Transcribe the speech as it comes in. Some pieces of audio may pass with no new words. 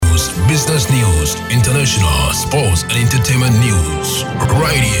news, business news, international, sports and entertainment news.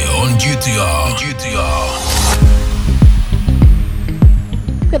 Right here on GTR.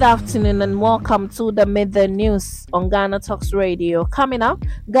 Good afternoon and welcome to the Midday news on GhanaTalksRadio. Coming up,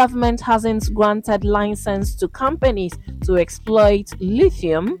 government hasn't granted license to companies to exploit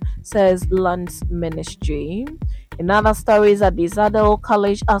lithium, says Lands Ministry. In other stories, at the Zadel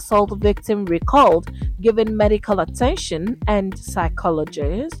College assault victim recalled, given medical attention and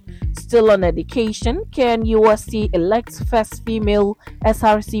psychologist. Still on education, KNUST elects first female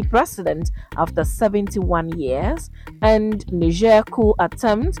SRC president after 71 years, and Niger coup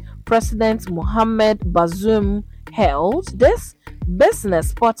attempt President Mohamed Bazoum held. This business,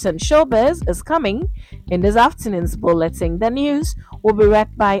 sports and showbiz is coming in this afternoon's bulletin. The news will be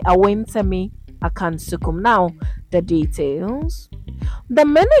read by Awentemi Akansukum. Now, the details. The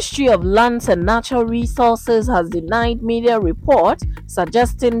Ministry of Lands and Natural Resources has denied media reports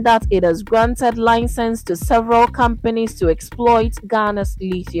suggesting that it has granted license to several companies to exploit Ghana's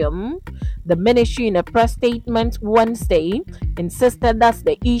lithium. The ministry, in a press statement Wednesday, insisted that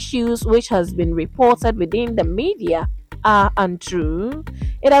the issues which has been reported within the media are untrue.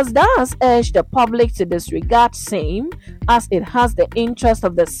 It has thus urged the public to disregard same, as it has the interest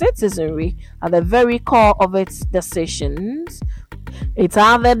of the citizenry at the very core of its decisions. It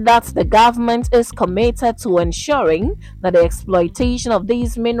added that the government is committed to ensuring that the exploitation of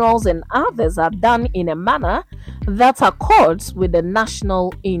these minerals and others are done in a manner that accords with the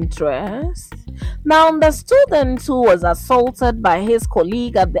national interest. Now, the student who was assaulted by his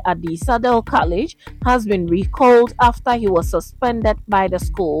colleague at the Zadel College has been recalled after he was suspended by the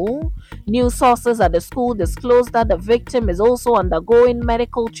school. News sources at the school disclosed that the victim is also undergoing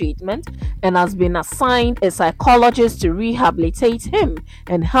medical treatment and has been assigned a psychologist to rehabilitate him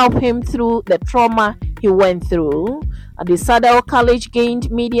and help him through the trauma he went through. The Zadel College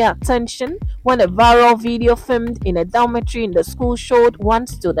gained media attention when a viral video filmed in a dormitory in the school showed one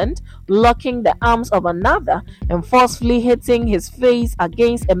student locking the arms of another and forcefully hitting his face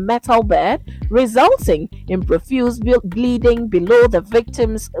against a metal bed, resulting in profuse bleeding below the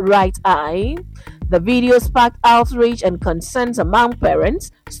victim's right eye. The video sparked outrage and concerns among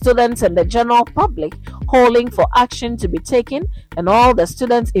parents, students, and the general public, calling for action to be taken, and all the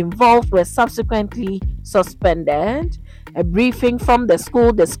students involved were subsequently suspended. A briefing from the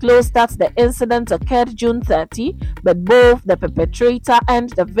school disclosed that the incident occurred June 30, but both the perpetrator and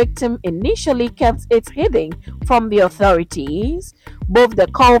the victim initially kept it hidden from the authorities. Both the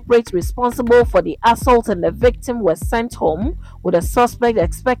culprits responsible for the assault and the victim were sent home, with the suspect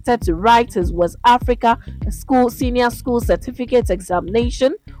expected to write his West Africa Senior School Certificate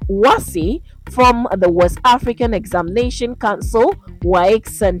Examination (WASI) from the West African Examination Council (WAEC)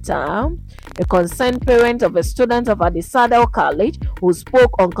 Center. A concerned parent of a student of Zadel College who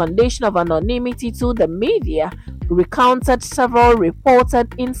spoke on condition of anonymity to the media recounted several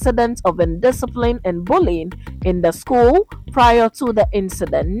reported incidents of indiscipline and bullying in the school prior to the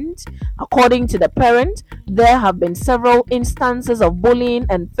incident. According to the parent, there have been several instances of bullying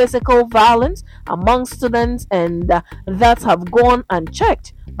and physical violence among students and that have gone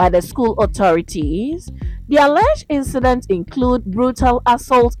unchecked by the school authorities. The alleged incidents include brutal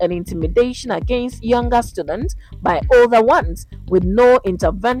assault and intimidation against younger students by older ones with no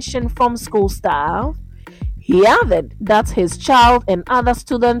intervention from school staff. He added that his child and other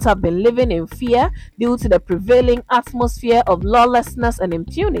students have been living in fear due to the prevailing atmosphere of lawlessness and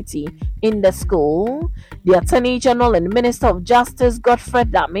impunity in the school. The Attorney General and Minister of Justice, Godfrey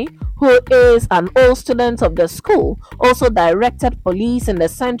Dame, who is an old student of the school, also directed police in the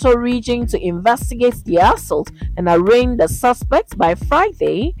central region to investigate the assault and arraign the suspects by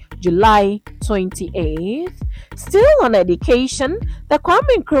Friday, July 28th. Still on education, the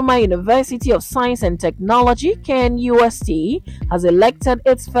Kwame Nkrumah University of Science and Technology, KNUST, has elected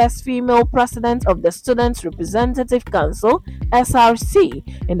its first female president of the Students' Representative Council, SRC,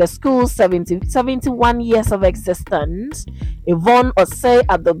 in the school's 71 years of existence. Yvonne Osei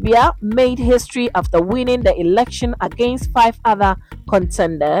Adobia made history after winning the election against 5 other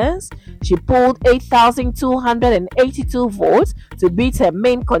contenders. She polled 8,282 votes to beat her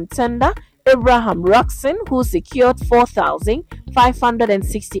main contender, Abraham Roxon, who secured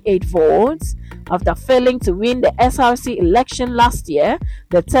 4,568 votes. After failing to win the SRC election last year,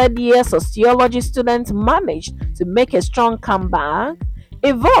 the third-year sociology student managed to make a strong comeback.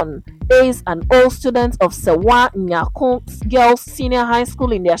 Yvonne is an old student of Sewa Nyako Girls Senior High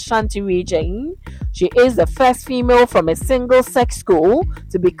School in the Ashanti region. She is the first female from a single-sex school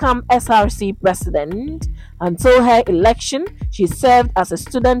to become SRC president. Until her election, she served as a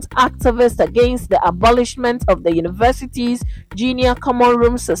student activist against the abolishment of the university's junior common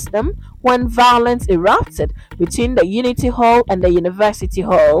room system when violence erupted between the Unity Hall and the University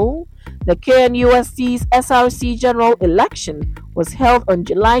Hall. The KNUST's SRC general election was held on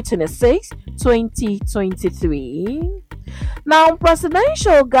July 26, 2023. Now,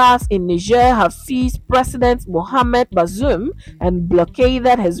 presidential guards in Niger have seized President Mohamed Bazoum and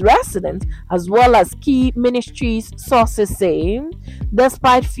blockaded his residence as well as key ministries, sources say.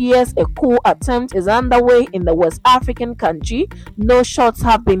 Despite fears a coup attempt is underway in the West African country, no shots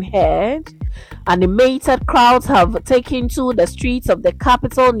have been heard. Animated crowds have taken to the streets of the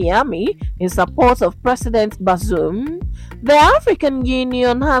capital Niamey in support of President Bazoum. The African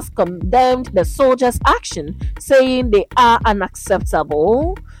Union has condemned the soldiers' action, saying they are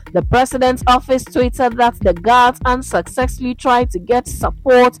unacceptable. The president's office tweeted that the guards unsuccessfully tried to get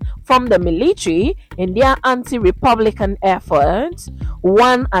support from the military in their anti-republican efforts.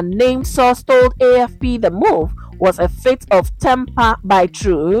 One unnamed source told AFP the move was a fit of temper by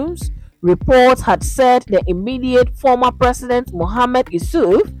troops. Reports had said the immediate former president Mohamed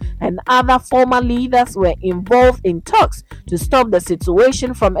Issouf and other former leaders were involved in talks to stop the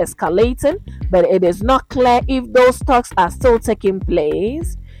situation from escalating, but it is not clear if those talks are still taking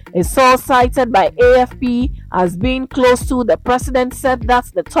place. A source cited by AFP as being close to the president said that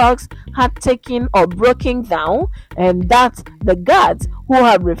the talks had taken or broken down and that the guards who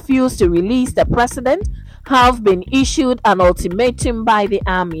have refused to release the president have been issued an ultimatum by the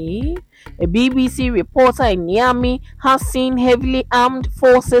army. A BBC reporter in Niamey has seen heavily armed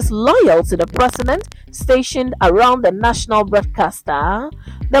forces loyal to the president stationed around the national broadcaster.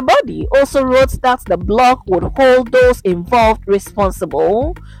 The body also wrote that the bloc would hold those involved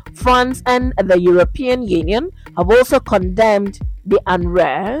responsible. France and the European Union have also condemned the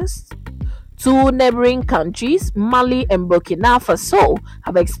unrest. Two neighboring countries, Mali and Burkina Faso,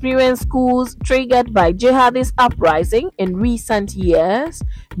 have experienced coups triggered by jihadist uprising in recent years.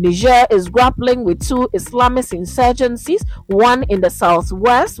 Niger is grappling with two Islamist insurgencies, one in the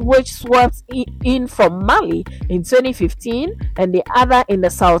southwest, which swept in from Mali in 2015, and the other in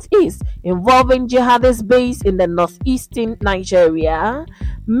the southeast, involving jihadists based in the northeastern Nigeria.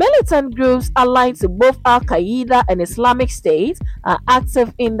 Militant groups allied to both Al-Qaeda and Islamic State are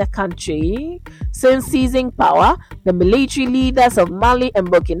active in the country. Since seizing power, the military leaders of Mali and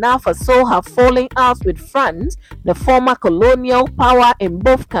Burkina Faso have fallen out with France, the former colonial power in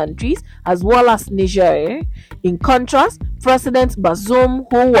both countries, as well as Niger. In contrast, President Bazoum,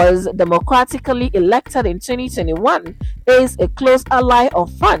 who was democratically elected in 2021, is a close ally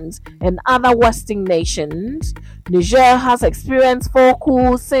of France and other Western nations. Niger has experienced 4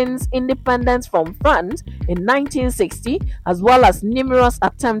 coups since independence from France in 1960, as well as numerous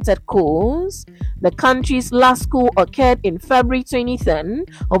attempted coups. The country's last coup occurred in February 2010,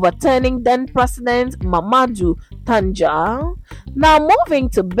 overturning then-President Mamadou Tanja. Now moving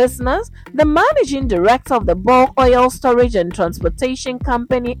to business, the managing director of the bulk oil storage and transportation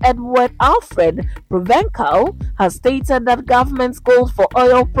company Edward Alfred Provencal has stated that government's Gold for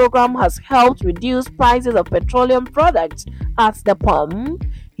Oil program has helped reduce prices of petroleum products at the pump.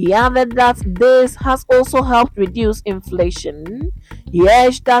 He added that this has also helped reduce inflation. He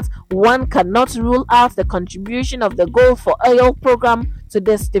urged that one cannot rule out the contribution of the Gold for Oil program to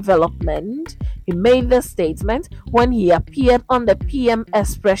this development. He made this statement when he appeared on the PM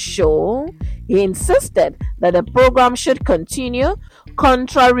Express show. He insisted that the program should continue,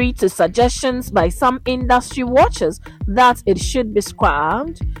 contrary to suggestions by some industry watchers that it should be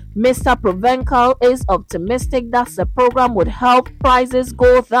scrapped. Mr. Provencal is optimistic that the program would help prices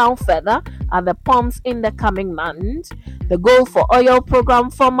go down further at the pumps in the coming months. The Gold for Oil program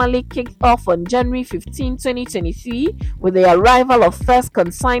formally kicked off on January 15, 2023, with the arrival of first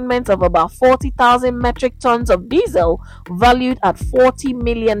consignment of about 40,000 metric tons of diesel valued at $40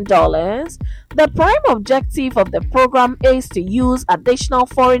 million. The prime objective of the program is to use additional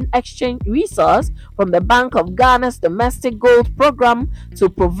foreign exchange resource from the Bank of Ghana's domestic gold program to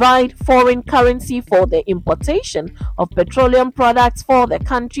provide foreign currency for the importation of petroleum products for the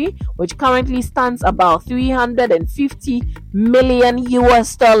country, which currently stands about $350 million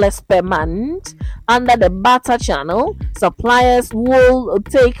per month. Under the barter channel, suppliers will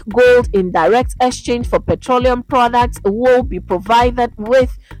take gold in direct exchange for petroleum products will be provided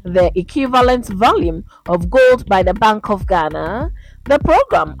with the equivalent volume of gold by the Bank of Ghana. The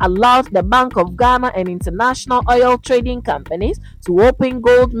program allowed the Bank of Ghana and international oil trading companies to open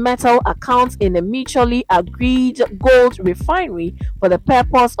gold metal accounts in a mutually agreed gold refinery for the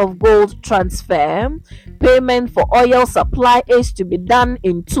purpose of gold transfer. Payment for oil supply is to be done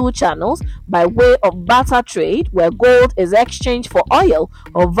in two channels by way of barter trade, where gold is exchanged for oil,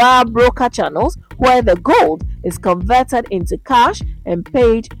 or via broker channels, where the gold is converted into cash and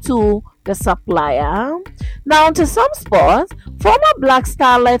paid to the supplier. Now to some sports. Former Black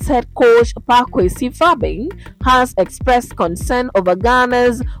Starlets head coach Pakwesi Fabing has expressed concern over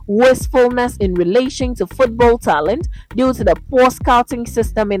Ghana's wastefulness in relation to football talent due to the poor scouting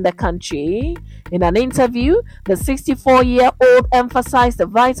system in the country. In an interview, the 64-year-old emphasized the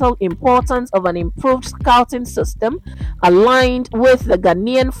vital importance of an improved scouting system aligned with the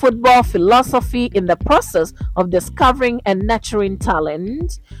Ghanaian football philosophy in the process of discovering and nurturing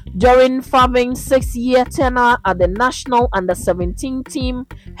talent. During Fabing's 6-year tenure at the national under-17 team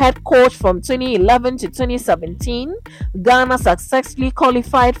head coach from 2011 to 2017, Ghana successfully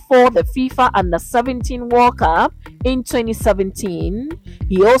qualified for the FIFA Under-17 World Cup in 2017.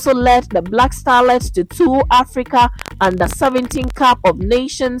 He also led the Black Starlets to 2 Africa Under-17 Cup of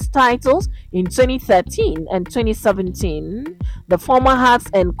Nations titles in 2013 and 2017. The former Hearts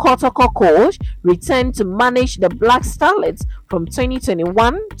and Kotoko coach returned to manage the Black Starlets from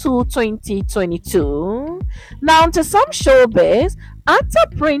 2021 to 2022. Now to some showbiz.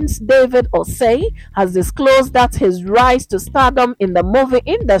 Actor Prince David Osei has disclosed that his rise to stardom in the movie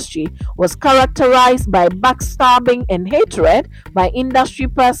industry was characterized by backstabbing and hatred by industry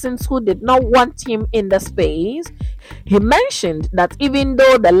persons who did not want him in the space. He mentioned that even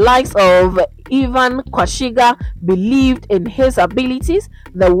though the likes of Ivan Kwashiga believed in his abilities,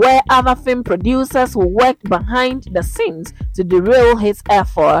 there were other film producers who worked behind the scenes to derail his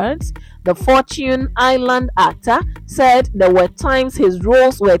efforts. The Fortune Island actor said there were times his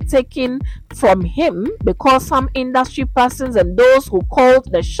roles were taken from him because some industry persons and those who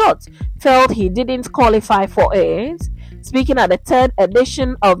called the shots felt he didn't qualify for it. Speaking at the 3rd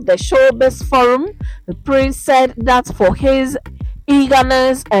edition of the Showbiz Forum, the Prince said that for his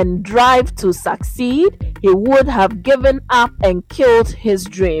eagerness and drive to succeed, he would have given up and killed his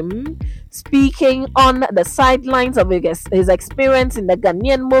dream. Speaking on the sidelines of his experience in the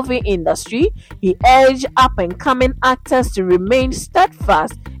Ghanaian movie industry, he urged up-and-coming actors to remain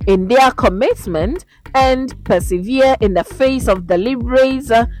steadfast in their commitment and persevere in the face of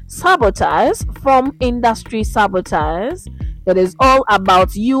deliberate sabotage from industry saboteurs. It is all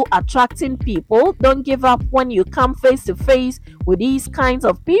about you attracting people. Don't give up when you come face to face with these kinds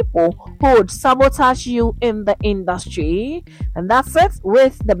of people who would sabotage you in the industry. And that's it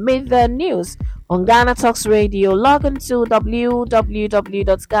with the Midday News on Ghana Talks Radio. Log on to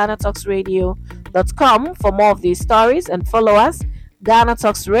www.GhanaTalksRadio.com for more of these stories and follow us, Ghana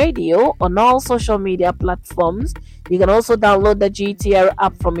Talks Radio, on all social media platforms. You can also download the GTR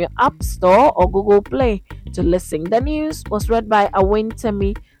app from your App Store or Google Play to listen. The news was read by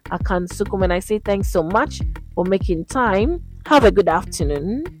Awentemi Akansukum, and I say thanks so much for making time. Have a good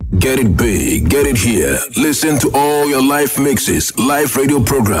afternoon. Get it big, get it here. Listen to all your live mixes, live radio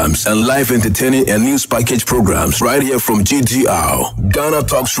programs, and live entertaining and news package programs right here from GTR, Ghana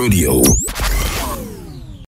Talks Radio.